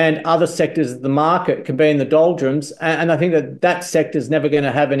 and other sectors of the market can be in the doldrums. And I think that sector is never going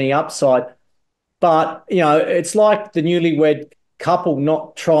to have any upside. But, it's like the newlywed couple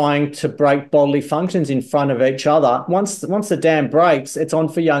not trying to break bodily functions in front of each other. Once the dam breaks, it's on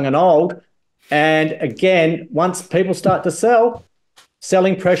for young and old. And again, once people start to sell,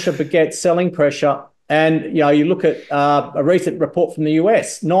 selling pressure begets selling pressure. And, you look at a recent report from the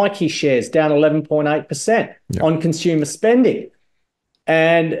US, Nike shares down 11.8% on consumer spending.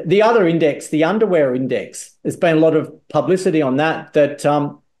 And the other index, the underwear index, there's been a lot of publicity on that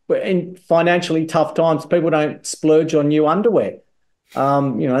in financially tough times, people don't splurge on new underwear.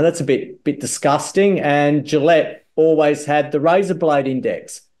 That's a bit disgusting. And Gillette always had the razor blade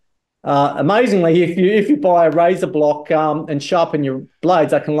index. Amazingly, if you buy a razor block and sharpen your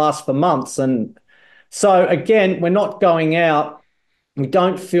blades, that can last for months. And so again, we're not going out. We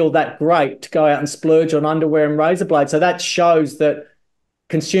don't feel that great to go out and splurge on underwear and razor blades. So that shows that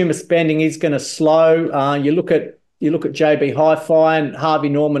consumer spending is going to slow. You look at JB Hi-Fi and Harvey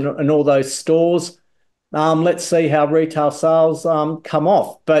Norman and all those stores. Let's see how retail sales come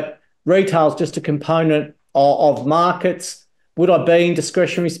off. But retail is just a component of markets. Would I be in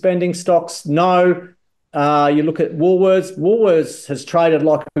discretionary spending stocks? No. You look at Woolworths. Woolworths has traded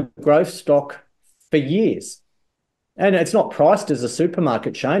like a growth stock for years. And it's not priced as a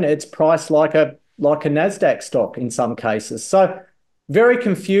supermarket chain. It's priced like a NASDAQ stock in some cases. So very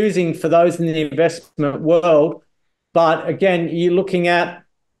confusing for those in the investment world. But again, you're looking at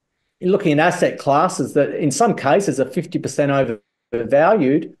asset classes that in some cases are 50%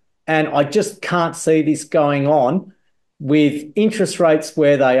 overvalued. And I just can't see this going on with interest rates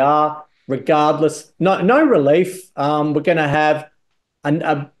where they are, regardless. No relief. We're going to have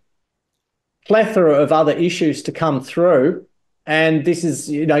a plethora of other issues to come through. And this is,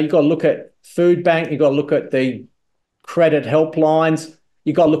 you've got to look at food bank, you've got to look at the credit helplines,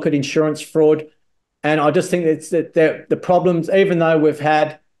 you've got to look at insurance fraud. And I just think it's that the problems, even though we've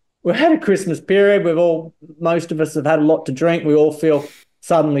had a Christmas period, most of us have had a lot to drink, we all feel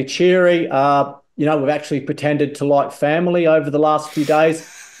suddenly cheery. We've actually pretended to like family over the last few days.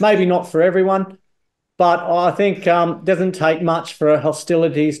 Maybe not for everyone, but I think it doesn't take much for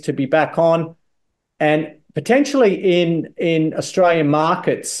hostilities to be back on. And potentially in Australian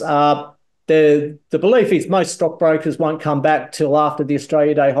markets, the belief is most stockbrokers won't come back till after the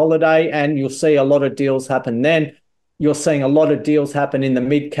Australia Day holiday, and you'll see a lot of deals happen then. You're seeing a lot of deals happen in the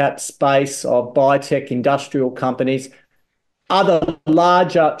mid-cap space of biotech industrial companies, other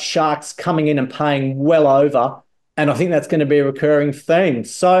larger sharks coming in and paying well over, and I think that's going to be a recurring theme.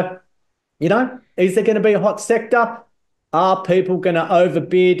 So, is there going to be a hot sector? Are people going to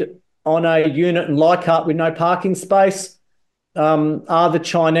overbid on a unit in Leichhardt with no parking space? Are the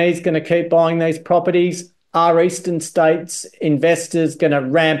Chinese going to keep buying these properties? Are eastern states investors going to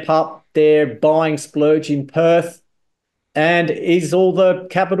ramp up their buying splurge in Perth? And is all the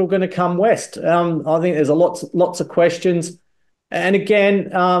capital going to come west? I think there's lots of questions. And again,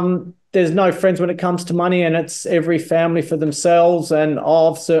 there's no friends when it comes to money, and it's every family for themselves. And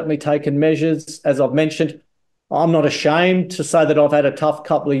I've certainly taken measures, as I've mentioned. I'm not ashamed to say that I've had a tough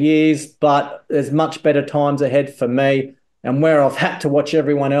couple of years, but there's much better times ahead for me. And where I've had to watch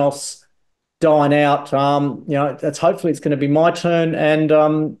everyone else dine out, hopefully it's going to be my turn.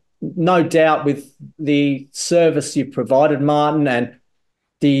 And no doubt with the service you've provided, Martin, and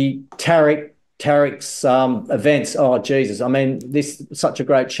the Tarek's events. Oh, Jesus. I mean, this is such a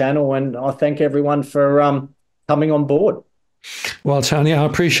great channel, and I thank everyone for coming on board. Well, Tony, I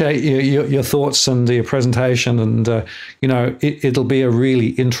appreciate your thoughts and your presentation, and it'll be a really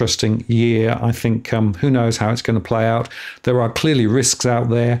interesting year. I think who knows how it's going to play out. There are clearly risks out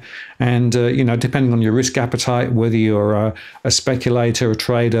there, and depending on your risk appetite, whether you're a speculator, a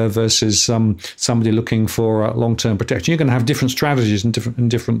trader versus somebody looking for long-term protection, you're going to have different strategies and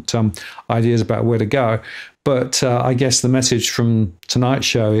different ideas about where to go. But I guess the message from tonight's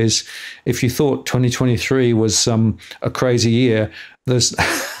show is, if you thought 2023 was a crazy year, there's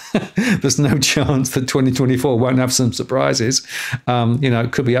there's no chance that 2024 won't have some surprises.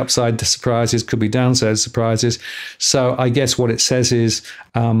 It could be upside surprises, could be downside surprises. So I guess what it says is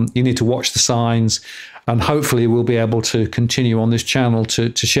you need to watch the signs, and hopefully we'll be able to continue on this channel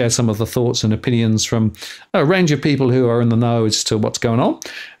to share some of the thoughts and opinions from a range of people who are in the know as to what's going on.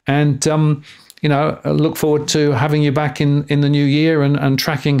 And look forward to having you back in the new year and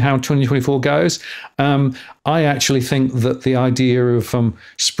tracking how 2024 goes. I actually think that the idea of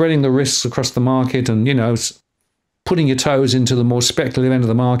spreading the risks across the market and, putting your toes into the more speculative end of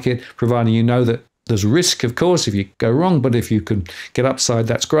the market, providing you know that there's risk, of course, if you go wrong, but if you can get upside,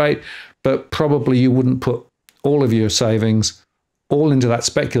 that's great. But probably you wouldn't put all of your savings all into that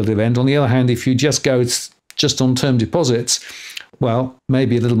speculative end. On the other hand, if you just go just on term deposits, well,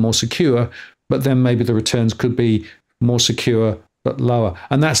 maybe a little more secure, but then maybe the returns could be more secure but lower.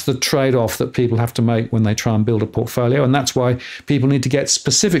 And that's the trade-off that people have to make when they try and build a portfolio. And that's why people need to get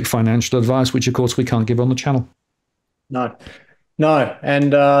specific financial advice, which, of course, we can't give on the channel. No.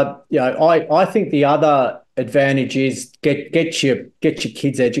 And, I think the other advantage is get your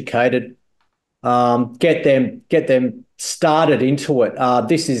kids educated, get them started into it.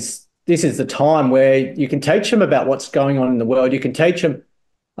 This is the time where you can teach them about what's going on in the world. You can teach them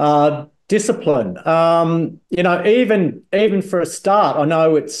discipline. Even for a start, I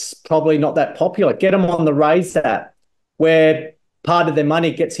know it's probably not that popular. Get them on the Raise app, where part of their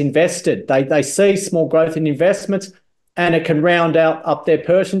money gets invested. They see small growth in investments, and it can round up their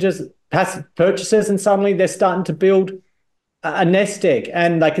passive purchases, and suddenly they're starting to build a nest egg,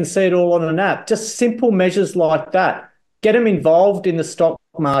 and they can see it all on an app. Just simple measures like that. Get them involved in the stock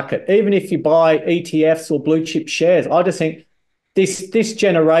market, even if you buy ETFs or blue chip shares. I just think this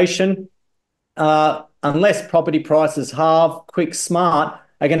generation, unless property prices halve, quick, smart,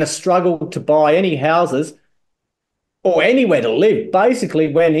 are going to struggle to buy any houses or anywhere to live,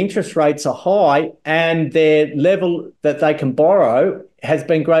 basically, when interest rates are high and their level that they can borrow has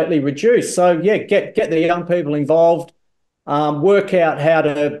been greatly reduced. So, yeah, get the young people involved, work out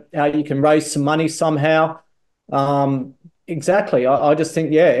how you can raise some money somehow. Exactly. I just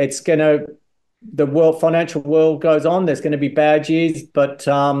think, the financial world goes on. There's going to be bad years, but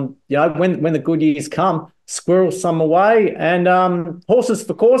when the good years come, squirrel some away, and horses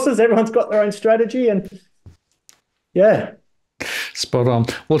for courses. Everyone's got their own strategy, and yeah. Spot on.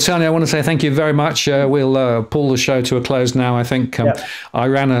 Well, Tony, I want to say thank you very much. We'll pull the show to a close now. I think I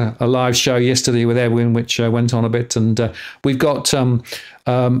ran a live show yesterday with Edwin, which went on a bit, and we've got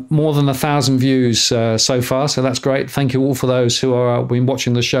more than 1,000 views so far, so that's great. Thank you all for those who are been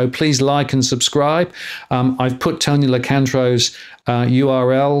watching the show. Please like and subscribe. I've put Tony Locantro's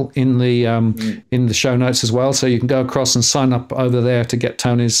URL in the show notes as well, so you can go across and sign up over there to get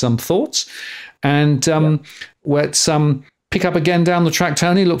Tony's thoughts. And let's pick up again down the track,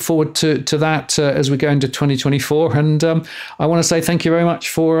 Tony. Look forward to that as we go into 2024. And I want to say thank you very much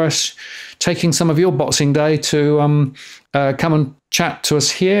for taking some of your Boxing Day to come and chat to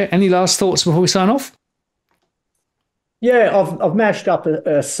us here. Any last thoughts before we sign off? Yeah, I've mashed up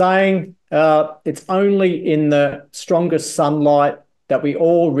a saying. It's only in the strongest sunlight that we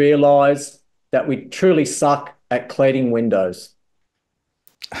all realise that we truly suck at cleaning windows.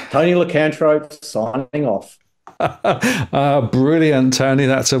 Tony Locantro signing off. Brilliant, Tony.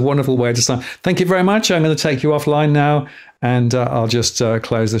 That's a wonderful way to start. Thank you very much. I'm going to take you offline now, and I'll just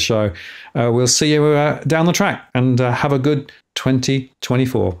close the show. We'll see you down the track, and have a good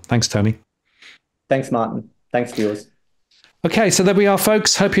 2024. Thanks, Tony. Thanks, Martin. Thanks, viewers. Okay, so there we are,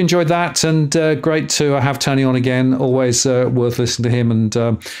 folks. Hope you enjoyed that, and great to have Tony on again. Always worth listening to him,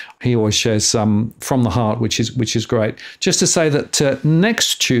 and he always shares from the heart, which is great. Just to say that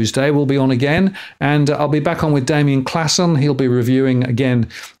next Tuesday we'll be on again, and I'll be back on with Damien Classon. He'll be reviewing again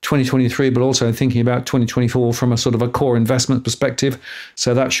 2023, but also thinking about 2024 from a sort of a core investment perspective.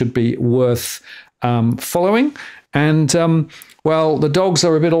 So that should be worth following. And well, the dogs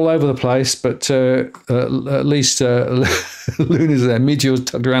are a bit all over the place, but at least Luna's there. Meteor's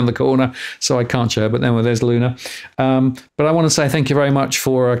tucked around the corner, so I can't show her, but then there's Luna. But I want to say thank you very much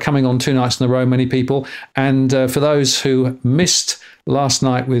for coming on 2 nights in a row, many people. And for those who missed last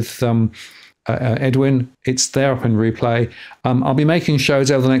night with Edwin, it's there up in replay. I'll be making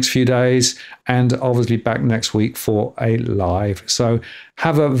shows over the next few days, and obviously back next week for a live. So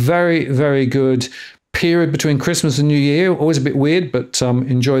have a very, very good period between Christmas and New Year. Always a bit weird, but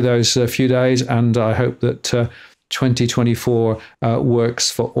enjoy those few days, and I hope that 2024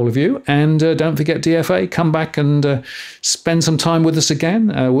 works for all of you. And don't forget DFA, come back and spend some time with us again.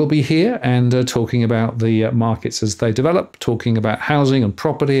 We'll be here and talking about the markets as they develop, talking about housing and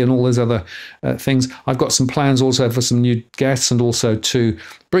property and all those other things. I've got some plans also for some new guests, and also to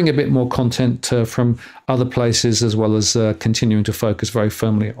bring a bit more content from other places, as well as continuing to focus very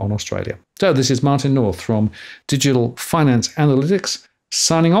firmly on Australia. So this is Martin North from Digital Finance Analytics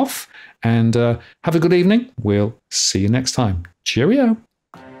signing off, and have a good evening. We'll see you next time. Cheerio.